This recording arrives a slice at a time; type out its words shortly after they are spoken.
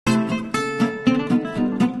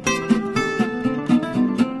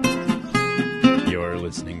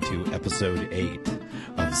episode 8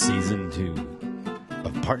 of season 2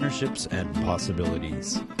 of Partnerships and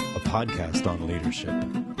Possibilities, a podcast on leadership.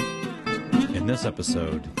 In this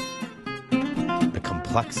episode, the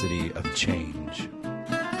complexity of change.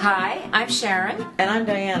 Hi, I'm Sharon. And I'm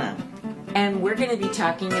Diana. And we're going to be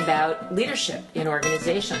talking about leadership in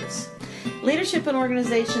organizations. Leadership in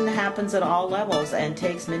organization happens at all levels and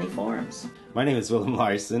takes many forms. My name is Willem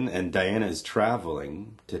Larson, and Diana is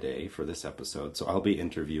traveling today for this episode, so I'll be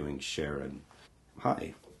interviewing Sharon.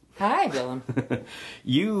 Hi. Hi, Willem.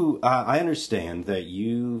 I understand that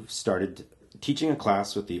you started teaching a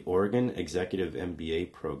class with the Oregon Executive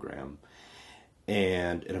MBA program,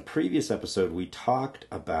 and in a previous episode, we talked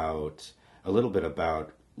a little bit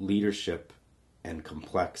about leadership and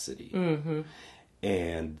complexity. Mm-hmm.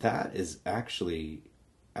 And that is actually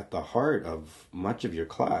at the heart of much of your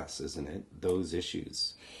class, isn't it? Those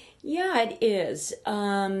issues. Yeah, it is.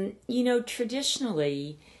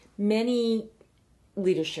 Traditionally, many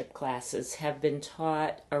leadership classes have been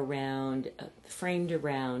taught framed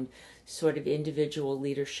around sort of individual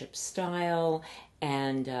leadership style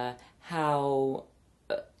and how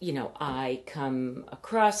I come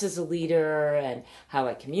across as a leader and how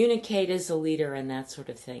I communicate as a leader and that sort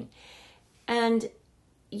of thing. And,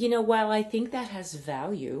 while I think that has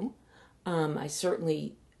value, I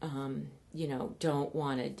certainly, don't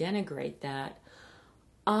want to denigrate that.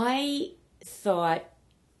 I thought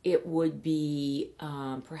it would be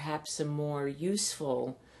perhaps a more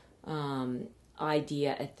useful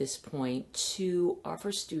idea at this point to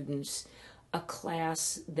offer students a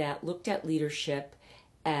class that looked at leadership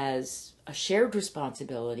as a shared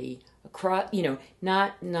responsibility across,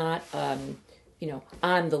 not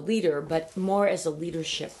I'm the leader, but more as a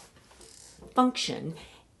leadership function.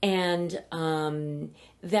 And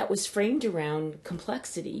that was framed around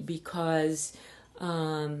complexity because,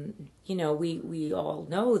 we all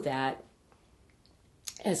know that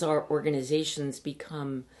as our organizations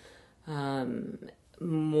become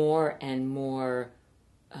more and more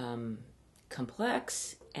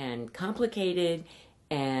complex and complicated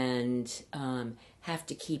and have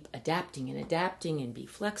to keep adapting and be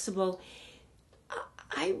flexible,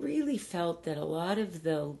 I really felt that a lot of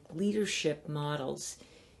the leadership models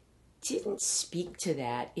didn't speak to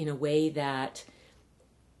that in a way that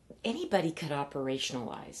anybody could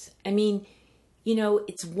operationalize. I mean,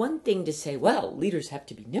 it's one thing to say, well, leaders have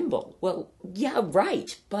to be nimble. Well, yeah,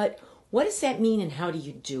 right. But what does that mean and how do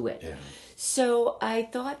you do it? Yeah. So I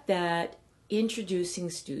thought that introducing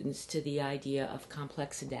students to the idea of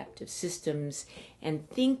complex adaptive systems and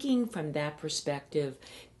thinking from that perspective,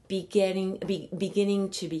 beginning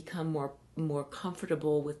to become more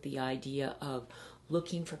comfortable with the idea of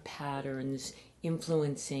looking for patterns,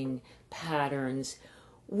 influencing patterns,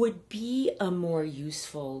 would be a more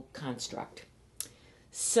useful construct.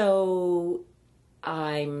 So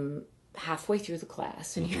I'm halfway through the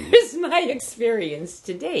class, and here's my experience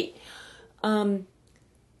to date. The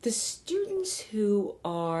students who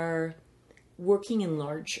are working in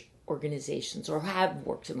large organizations or have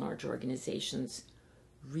worked in large organizations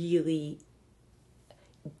really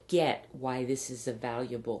get why this is a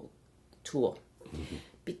valuable tool. Mm-hmm.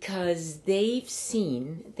 Because they've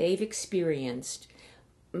experienced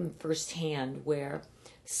firsthand where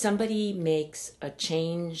somebody makes a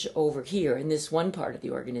change over here in this one part of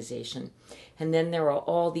the organization, and then there are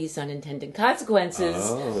all these unintended consequences,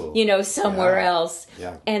 somewhere else.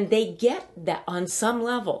 Yeah. And they get that on some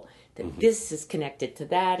level, that this is connected to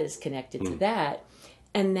that, to that,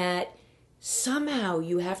 and that somehow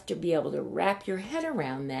you have to be able to wrap your head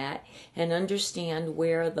around that and understand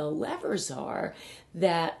where the levers are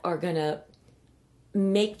that are going to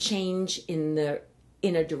make change in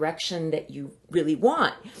a direction that you really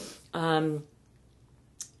want.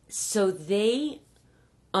 So they,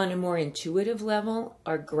 on a more intuitive level,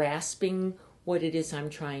 are grasping what it is I'm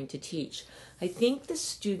trying to teach. I think the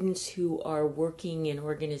students who are working in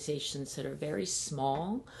organizations that are very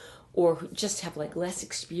small or who just have less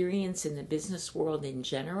experience in the business world in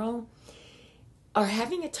general are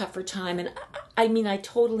having a tougher time. And I mean, I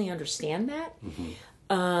totally understand that. Mm-hmm.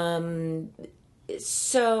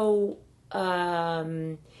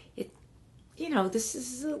 This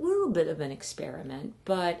is a little bit of an experiment,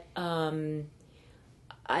 but I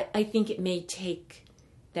think it may take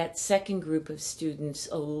that second group of students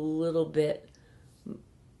a little bit,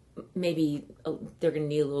 maybe they're going to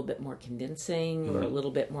need a little bit more convincing or a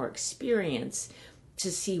little bit more experience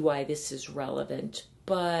to see why this is relevant.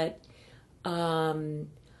 But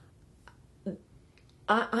I'm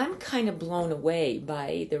kind of blown away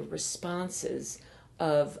by the responses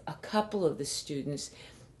of a couple of the students.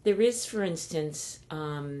 There is, for instance,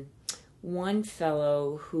 one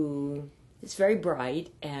fellow who is very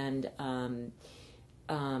bright and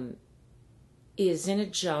is in a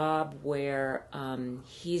job where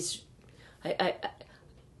he's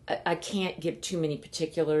I can't give too many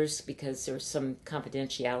particulars because there's some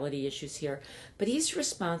confidentiality issues here, but he's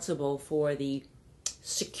responsible for the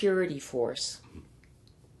security force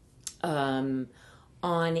on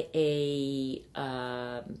a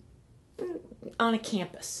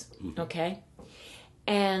campus, okay?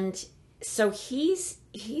 And so he's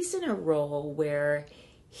in a role where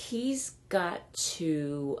he's got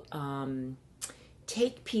to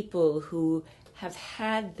take people who have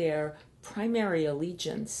had their primary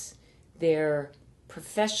allegiance, their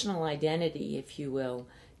professional identity, if you will,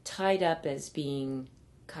 tied up as being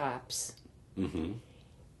cops, Mm-hmm.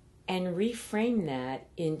 and reframe that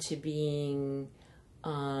into being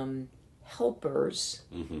helpers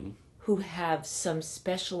Mm-hmm. who have some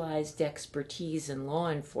specialized expertise in law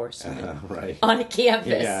enforcement Right. on a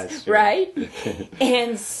campus, Yeah, it's true. right?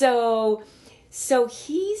 And so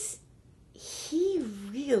he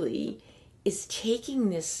really is taking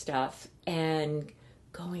this stuff and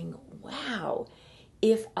going, wow,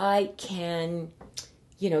 if I can,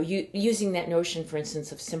 using that notion, for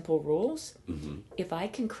instance, of simple rules, if I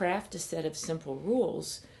can craft a set of simple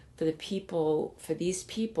rules for these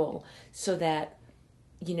people, so that,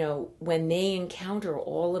 when they encounter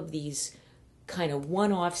all of these kind of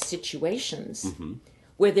one-off situations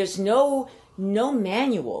where there's no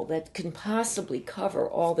manual that can possibly cover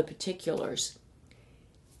all the particulars,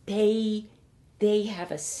 they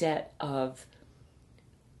have a set of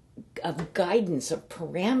guidance, of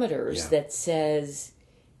parameters that says,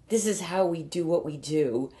 this is how we do what we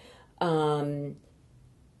do.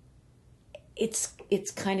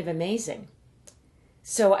 It's kind of amazing.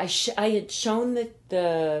 So I had shown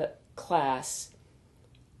the class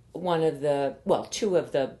two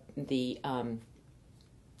of the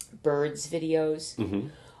birds videos.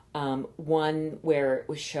 One where it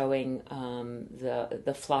was showing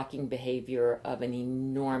the flocking behavior of an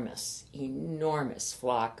enormous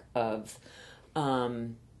flock of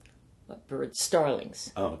birds,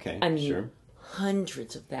 starlings. Oh, okay. I mean, sure.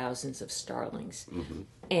 hundreds of thousands of starlings.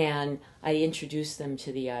 And I introduced them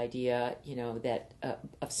to the idea, that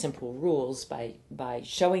of simple rules by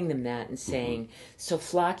showing them that and saying, so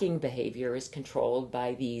flocking behavior is controlled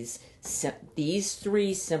by these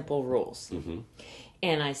three simple rules.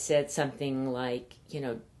 And I said something like,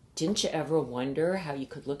 didn't you ever wonder how you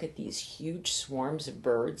could look at these huge swarms of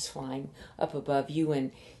birds flying up above you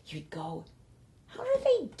and you'd go, how do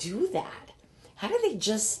they do that? How do they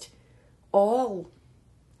just all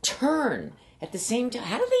turn at the same time?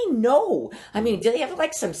 How do they know? I mean, do they have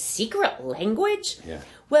like some secret language? Yeah.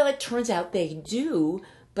 Well, it turns out they do,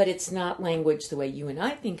 but it's not language the way you and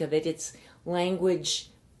I think of it. It's language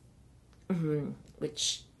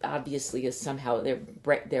which obviously is somehow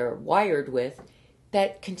they're wired with,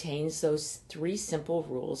 that contains those three simple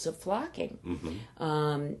rules of flocking.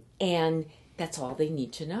 And that's all they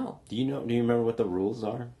need to know. Do you remember what the rules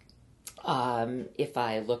are? If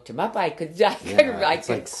I looked them up, I could It's quote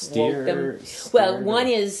like steer, them. steer Well, one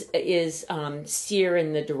is steer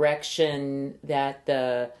in the direction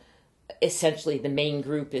that essentially the main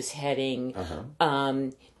group is heading.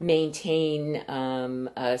 Maintain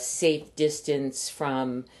a safe distance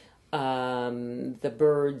from the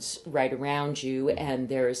birds right around you, and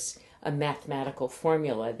there's a mathematical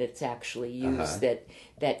formula that's actually used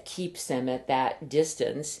that keeps them at that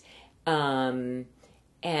distance.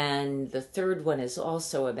 And the third one is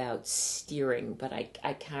also about steering, but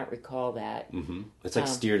I can't recall that. It's like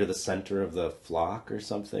steer to the center of the flock or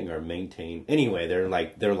something, or maintain. Anyway, they're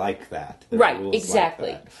like that. There are Right, rules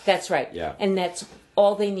exactly. like that. That's right. Yeah. And that's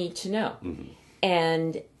all they need to know.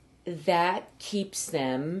 And that keeps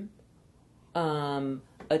them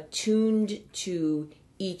attuned to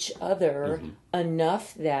each other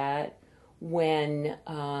enough that when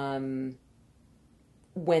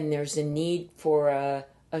there's a need for a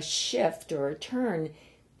shift or a turn,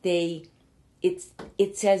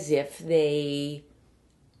 it's as if they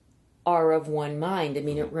are of one mind. I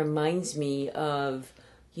mean, it reminds me of,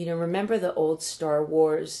 remember the old Star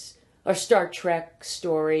Wars or Star Trek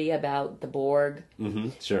story about the Borg?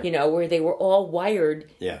 Sure. Where they were all wired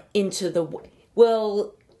into the...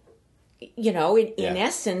 Well, in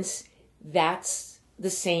essence, that's the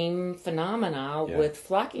same phenomena with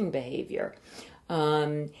flocking behavior.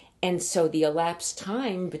 And so the elapsed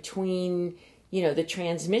time between, the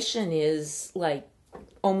transmission is like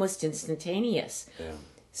almost instantaneous. Yeah.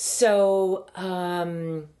 So,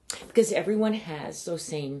 because everyone has those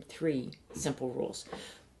same three simple rules.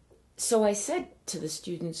 So I said to the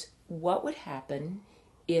students, what would happen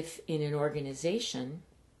if in an organization,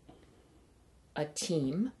 a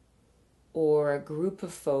team or a group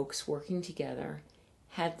of folks working together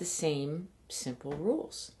had the same simple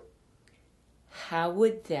rules? How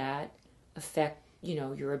would that affect,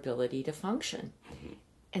 your ability to function?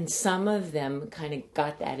 And some of them kind of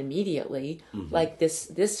got that immediately, like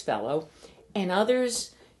this fellow, and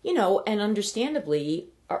others, and understandably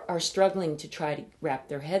are struggling to try to wrap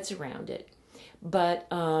their heads around it. But,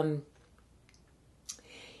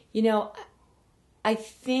 I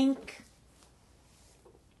think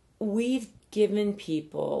we've given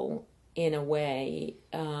people, in a way,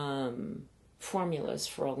 formulas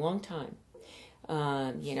for a long time.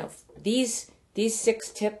 These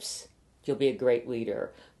 6 tips, you'll be a great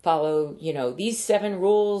leader. Follow, these 7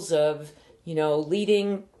 rules of,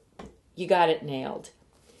 leading, you got it nailed.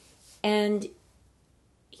 And,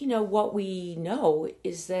 what we know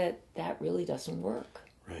is that really doesn't work.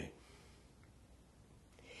 Right.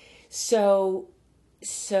 So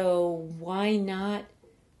why not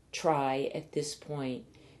try at this point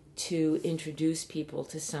to introduce people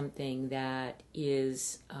to something that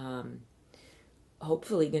is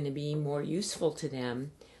hopefully going to be more useful to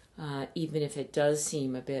them, even if it does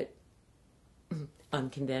seem a bit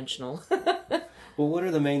unconventional. Well, what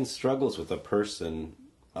are the main struggles with a person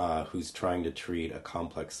who's trying to treat a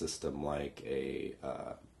complex system like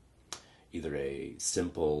either a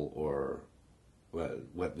simple or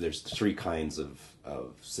there's 3 kinds of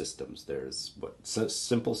systems. There's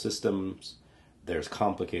simple systems, there's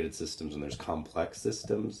complicated systems, and there's complex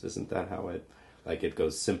systems. Isn't that how it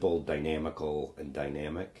goes simple, dynamical, and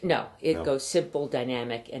dynamic? No, it goes simple,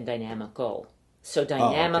 dynamic, and dynamical. So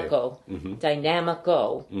dynamical,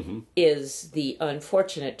 dynamical is the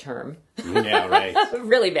unfortunate term. Yeah, right.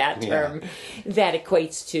 Really bad term that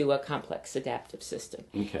equates to a complex adaptive system.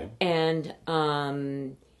 Okay. And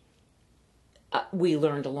we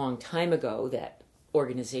learned a long time ago that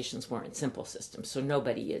organizations weren't simple systems, so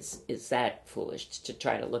nobody is that foolish to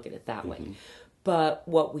try to look at it that way. But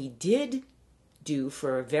what we did do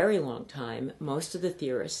for a very long time, most of the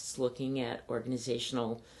theorists looking at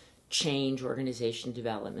organizational change, organization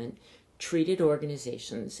development, treated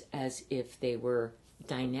organizations as if they were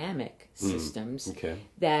dynamic systems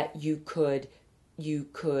that you could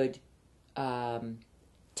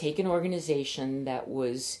take an organization that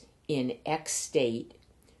was in X state,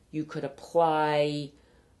 you could apply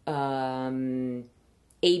A,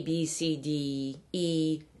 B, C, D,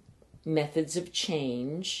 E methods of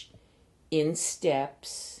change in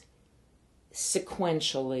steps,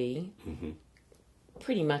 sequentially,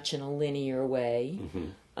 pretty much in a linear way.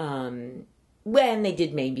 When they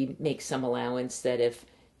did maybe make some allowance that if,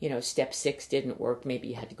 step 6 didn't work, maybe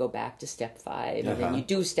you had to go back to step 5, and then you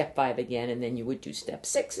do step 5 again, and then you would do step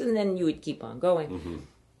 6, and then you would keep on going.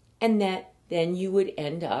 And that then you would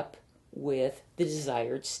end up with the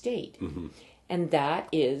desired state. And that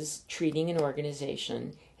is treating an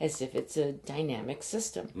organization as if it's a dynamic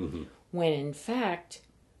system. When in fact,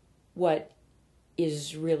 what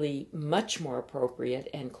is really much more appropriate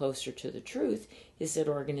and closer to the truth is that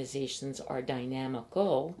organizations are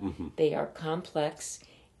dynamical, they are complex,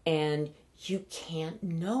 and you can't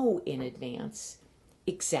know in advance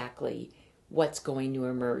exactly what's going to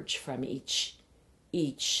emerge from each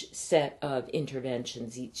set of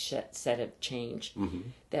interventions, each set of changes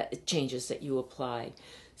that you apply,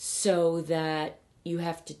 so that you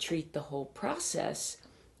have to treat the whole process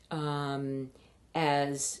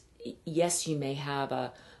as, yes, you may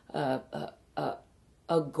have a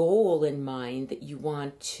goal in mind that you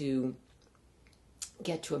want to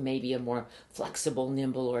get to maybe a more flexible,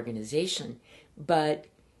 nimble organization, but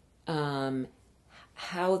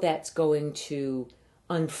how that's going to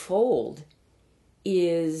unfold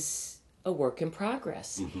is a work in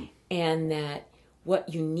progress. And that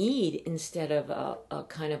what you need, instead of a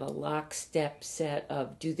kind of a lockstep set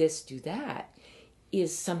of do this, do that,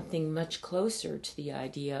 is something much closer to the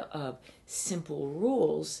idea of simple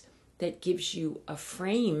rules that gives you a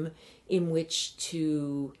frame in which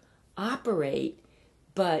to operate,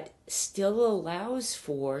 but still allows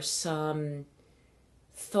for some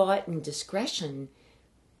thought and discretion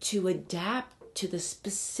to adapt to the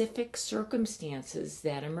specific circumstances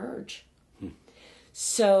that emerge.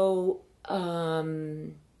 So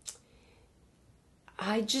I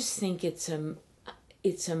just think it's a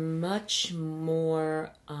much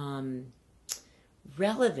more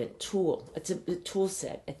relevant tool. It's a tool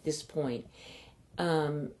set at this point,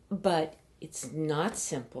 but it's not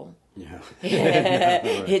simple. Yeah.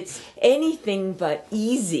 It's anything but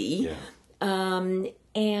easy.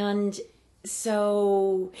 And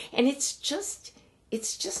so, and it's just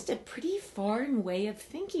a pretty foreign way of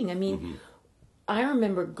thinking. I mean, I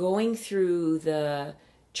remember going through the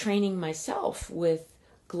training myself with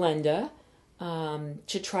Glenda,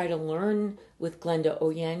 to try to learn with Glenda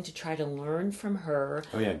Ouyang, to try to learn from her.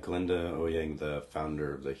 Oh yeah, Glenda Ouyang, the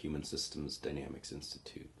founder of the Human Systems Dynamics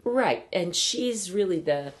Institute. Right, and she's really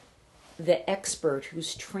the expert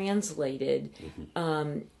who's translated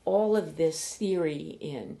all of this theory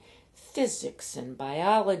in physics and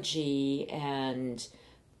biology and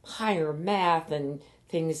higher math and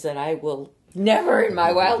things that I will never in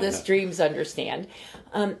my wildest dreams understand.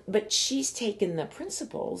 But she's taken the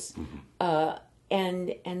principles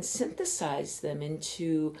and synthesized them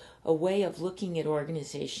into a way of looking at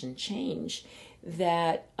organization change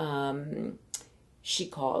that she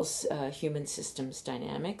calls human systems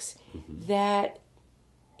dynamics. That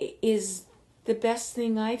is the best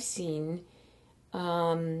thing I've seen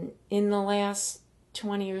in the last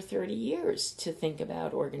 20 or 30 years to think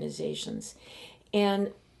about organizations.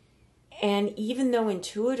 And even though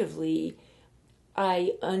intuitively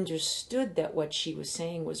I understood that what she was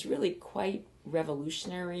saying was really quite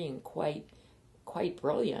revolutionary and quite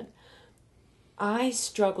brilliant, I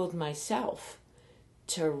struggled myself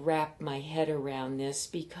to wrap my head around this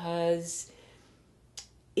because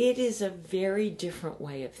it is a very different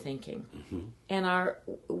way of thinking. And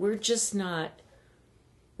we're just not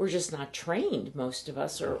trained, most of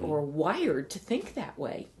us, or wired to think that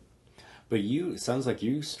way. But it sounds like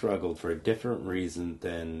you struggled for a different reason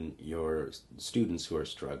than your students who are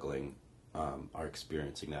struggling are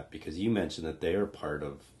experiencing that, because you mentioned that they are part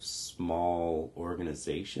of small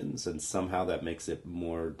organizations, and somehow that makes it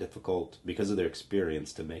more difficult because of their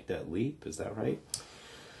experience to make that leap. Is that right?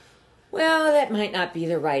 Well, that might not be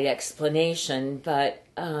the right explanation, but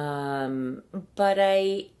I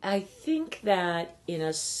think that in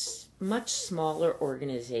a much smaller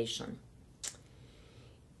organization,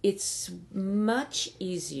 it's much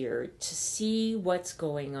easier to see what's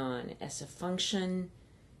going on as a function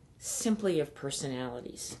simply of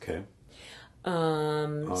personalities. Okay.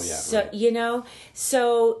 So right.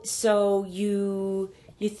 so you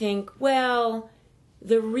think, well,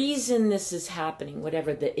 the reason this is happening,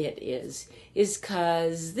 whatever the it is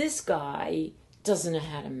because this guy doesn't know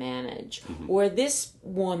how to manage, or this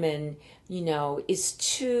woman, is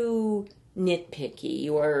too nitpicky,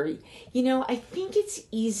 or, I think it's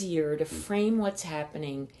easier to frame what's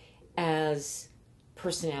happening as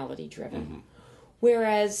personality driven.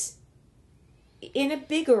 Whereas in a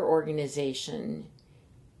bigger organization,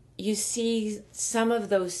 you see some of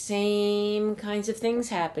those same kinds of things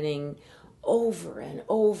happening over and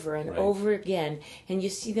over and over again, and you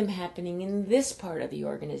see them happening in this part of the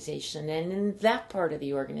organization and in that part of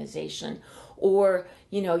the organization. Or,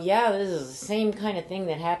 this is the same kind of thing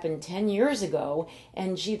that happened 10 years ago,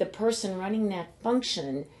 and gee, the person running that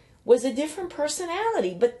function was a different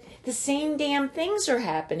personality, but the same damn things are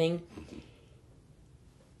happening.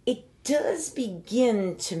 It does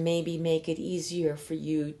begin to maybe make it easier for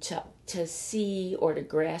you to see or to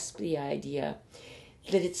grasp the idea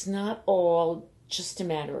that it's not all just a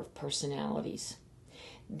matter of personalities.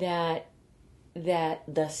 That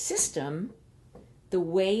the system, the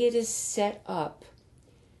way it is set up,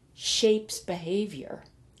 shapes behavior.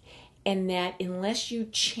 And that unless you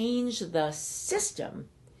change the system,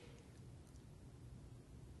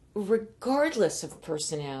 regardless of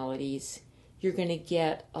personalities, you're going to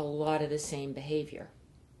get a lot of the same behavior.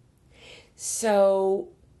 So,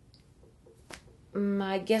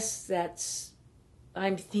 I guess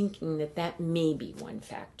I'm thinking that may be one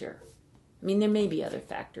factor. I mean, there may be other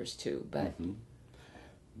factors too, but...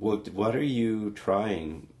 What are you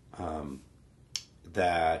trying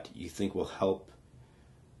that you think will help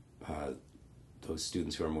those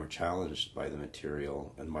students who are more challenged by the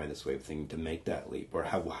material and by this way of thinking to make that leap? Or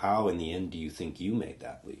how in the end do you think you made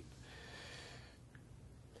that leap?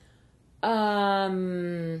 How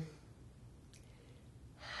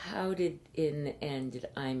in the end did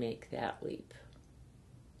I make that leap?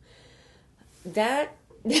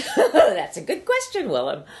 That's a good question,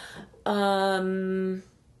 Willem.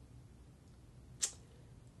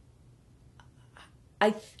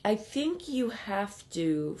 I think you have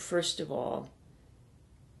to, first of all,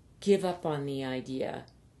 give up on the idea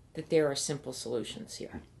that there are simple solutions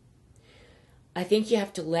here. I think you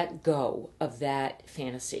have to let go of that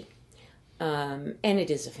fantasy. And it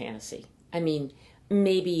is a fantasy. I mean,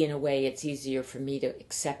 maybe in a way it's easier for me to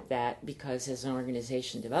accept that because as an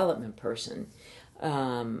organization development person,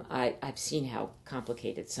 I've seen how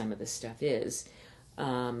complicated some of this stuff is.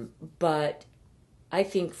 But I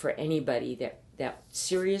think for anybody that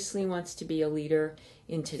seriously wants to be a leader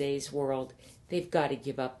in today's world, they've got to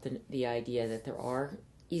give up the idea that there are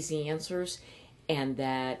easy answers, and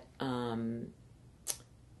that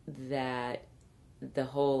that the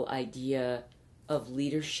whole idea of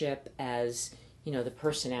leadership as, the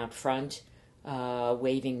person out front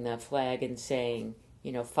waving the flag and saying,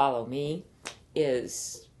 follow me,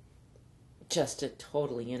 is just a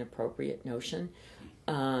totally inappropriate notion.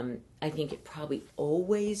 I think it probably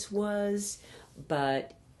always was,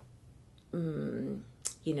 but, we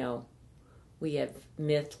have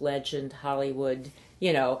myth, legend, Hollywood,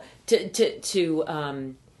 to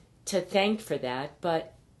thank for that,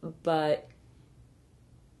 but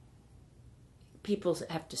people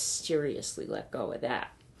have to seriously let go of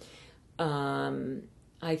that.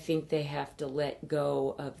 I think they have to let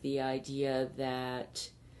go of the idea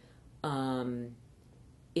that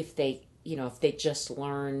if they just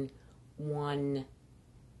learn one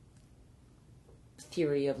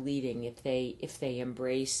theory of leading, if they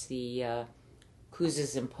embrace the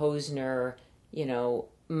Kouzes and Posner,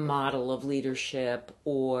 model of leadership,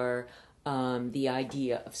 or the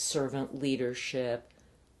idea of servant leadership,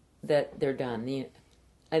 that they're done.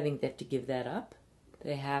 I think they have to give that up.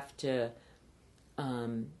 They have to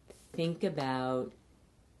think about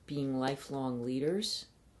being lifelong leaders,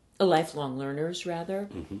 lifelong learners, rather.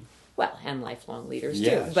 Mm-hmm. Well, and lifelong leaders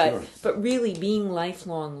Yeah, too, but sure. but really being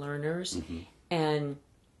lifelong learners, Mm-hmm. and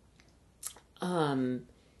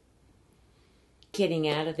getting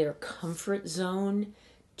out of their comfort zone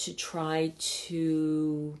to try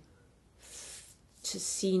to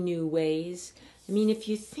see new ways. I mean, if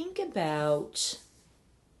you think about,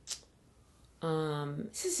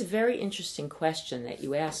 this is a very interesting question that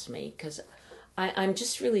you asked me, because I'm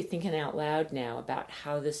just really thinking out loud now about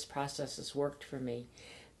how this process has worked for me.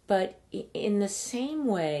 But in the same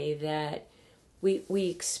way that we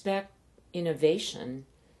expect innovation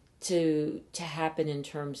to happen in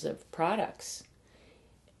terms of products,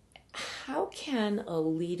 how can a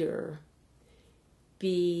leader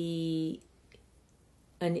be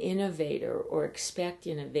an innovator or expect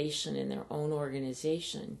innovation in their own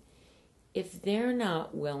organization if they're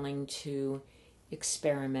not willing to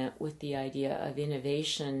experiment with the idea of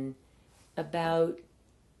innovation about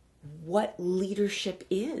what leadership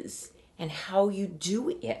is and how you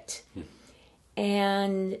do it?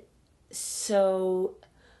 And so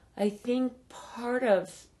I think part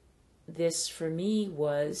of this for me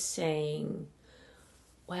was saying,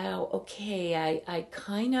 wow, okay, I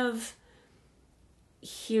kind of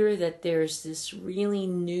hear that there's this really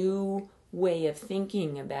new way of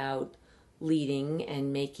thinking about leading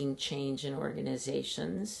and making change in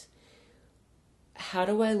organizations. How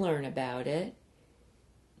do I learn about it?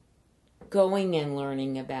 Going and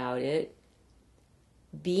learning about it,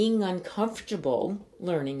 being uncomfortable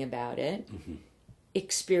learning about it, Mm-hmm.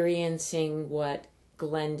 experiencing what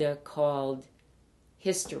Glenda called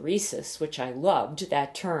hysteresis, which I loved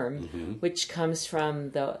that term, Mm-hmm. which comes from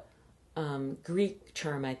the Greek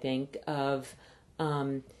term, I think, of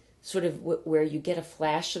sort of where you get a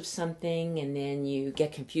flash of something and then you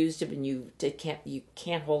get confused and you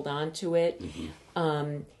can't hold on to it,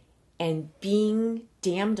 and being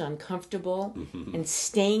damned uncomfortable and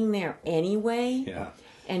staying there anyway, Yeah.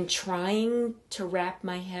 and trying to wrap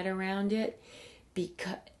my head around it,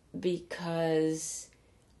 because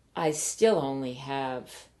I still only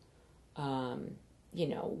have, one,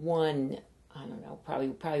 I don't know, probably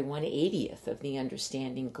 1/80th of the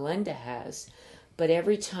understanding Glenda has. But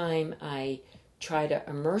every time I try to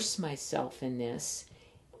immerse myself in this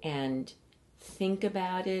and think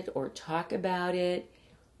about it or talk about it,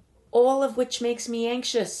 all of which makes me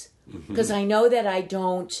anxious, because I know that I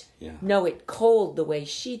don't know it cold the way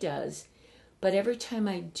she does. But every time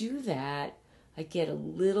I do that, I get a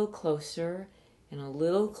little closer and a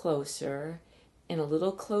little closer and a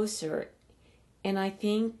little closer. And I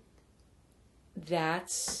think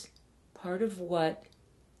that's part of what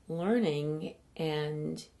learning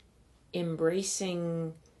and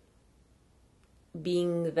embracing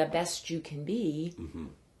being the best you can be,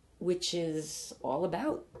 which is all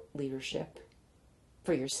about leadership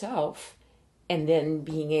for yourself, and then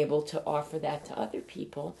being able to offer that to other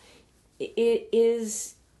people, it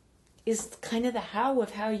is kind of the how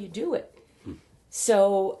of how you do it.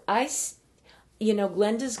 So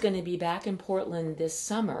Glenda's going to be back in Portland this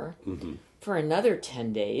summer for another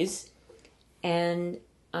 10 days, and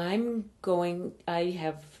I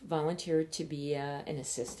have volunteered to be an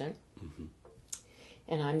assistant,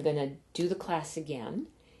 and I'm going to do the class again,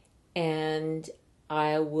 and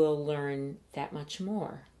I will learn that much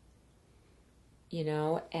more,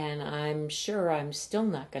 and I'm sure I'm still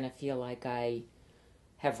not going to feel like I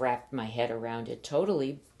have wrapped my head around it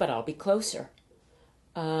totally, but I'll be closer.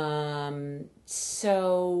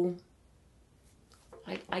 So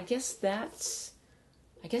I guess that's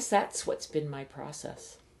what's been my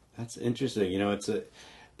process. That's interesting.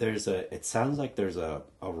 It sounds like there's a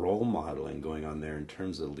role modeling going on there in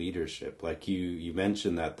terms of leadership. Like you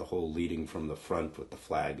mentioned that the whole leading from the front with the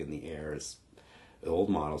flag in the air is the old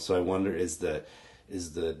model. So I wonder, is the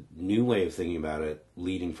new way of thinking about it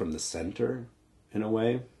leading from the center in a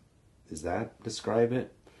way? Does that describe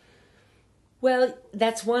it? Well,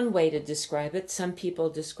 that's one way to describe it. Some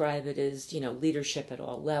people describe it as, leadership at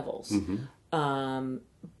all levels.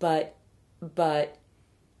 But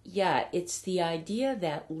yeah, it's the idea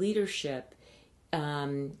that leadership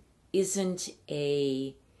doesn't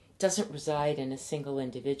reside in a single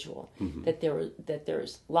individual. That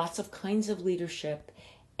there's lots of kinds of leadership,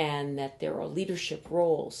 and that there are leadership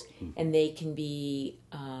roles, and they can be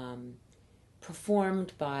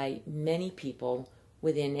performed by many people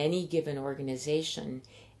within any given organization.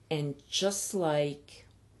 And just like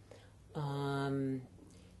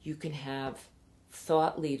you can have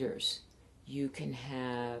thought leaders, you can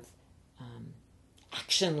have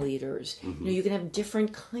action leaders, you can have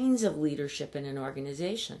different kinds of leadership in an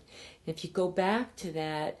organization. If you go back to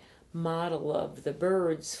that model of the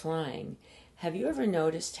birds flying, have you ever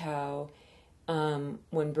noticed how when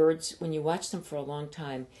you watch them for a long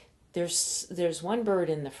time, there's one bird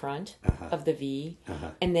in the front of the V,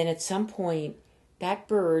 and then at some point that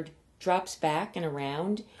bird drops back and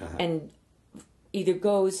around and either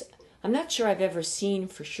goes, I'm not sure I've ever seen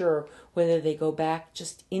for sure whether they go back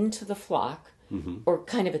just into the flock or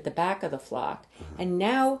kind of at the back of the flock, and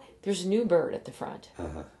now there's a new bird at the front.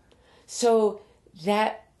 So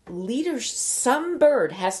that some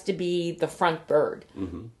bird has to be the front bird,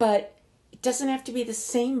 but it doesn't have to be the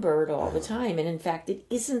same bird all the time. And in fact, it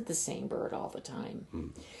isn't the same bird all the time.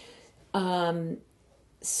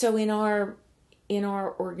 So in our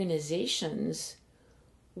organizations,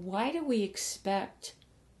 why do we expect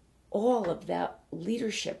all of that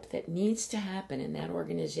leadership that needs to happen in that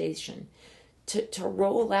organization to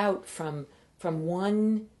roll out from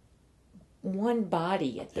one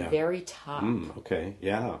body at the very top? Okay,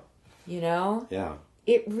 yeah. Yeah.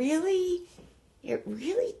 It really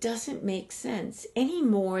doesn't make sense any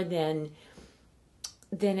more than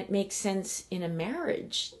it makes sense in a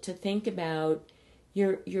marriage to think about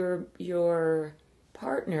your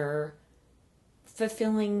partner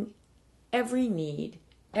fulfilling every need,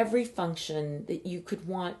 every function that you could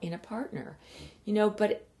want in a partner.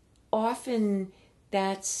 But often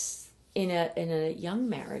that's in a young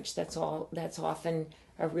marriage, that's often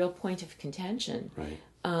a real point of contention. Right.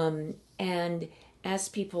 And as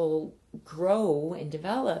people grow and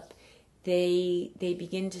develop, they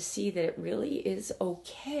begin to see that it really is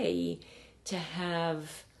okay to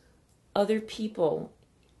have other people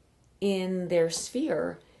in their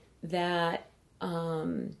sphere that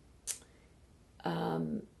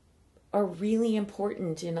are really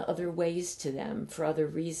important in other ways to them for other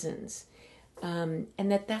reasons. And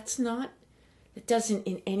that doesn't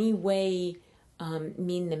in any way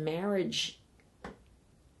mean the marriage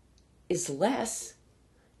is less.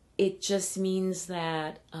 It just means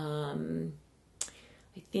that I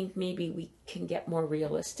think maybe we can get more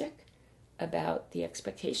realistic about the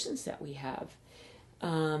expectations that we have,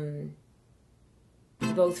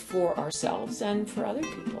 both for ourselves and for other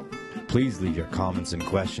people. Please leave your comments and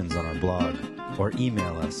questions on our blog or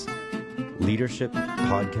email us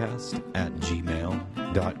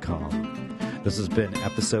leadershippodcast@gmail.com. This has been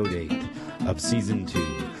episode 8 of season 2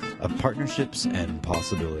 of Partnerships and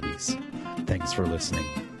Possibilities. Thanks for listening.